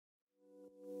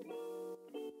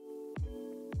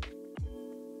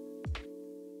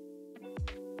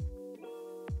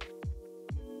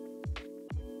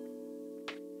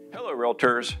Hello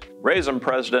Realtors, REALTOR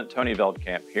President Tony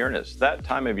Veldkamp here, and it's that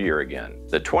time of year again.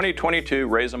 The 2022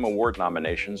 REALTOR Award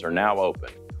nominations are now open.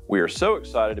 We are so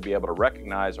excited to be able to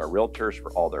recognize our Realtors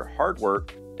for all their hard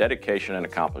work, dedication, and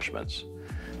accomplishments.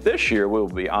 This year we will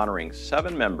be honoring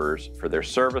 7 members for their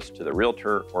service to the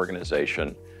Realtor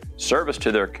organization, service to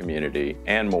their community,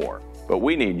 and more. But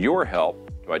we need your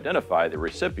help to identify the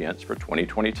recipients for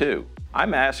 2022.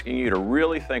 I'm asking you to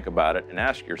really think about it and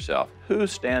ask yourself, who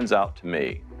stands out to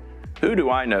me? Who do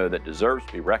I know that deserves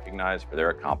to be recognized for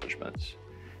their accomplishments?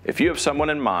 If you have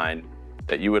someone in mind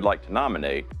that you would like to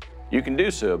nominate, you can do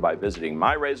so by visiting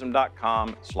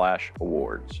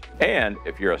myraism.com/awards. And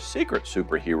if you're a secret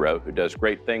superhero who does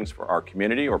great things for our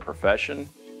community or profession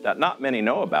that not many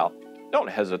know about, don't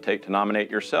hesitate to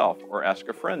nominate yourself or ask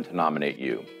a friend to nominate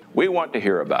you. We want to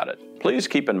hear about it. Please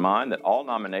keep in mind that all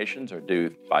nominations are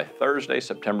due by Thursday,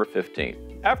 September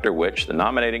 15th, after which the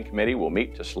nominating committee will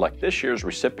meet to select this year's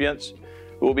recipients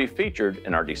who will be featured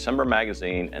in our December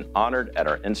magazine and honored at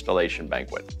our installation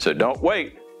banquet. So don't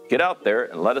wait. Get out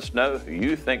there and let us know who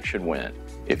you think should win.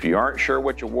 If you aren't sure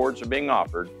which awards are being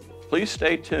offered, please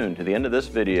stay tuned to the end of this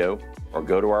video or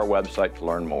go to our website to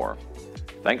learn more.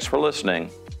 Thanks for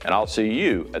listening, and I'll see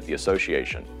you at the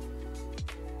association.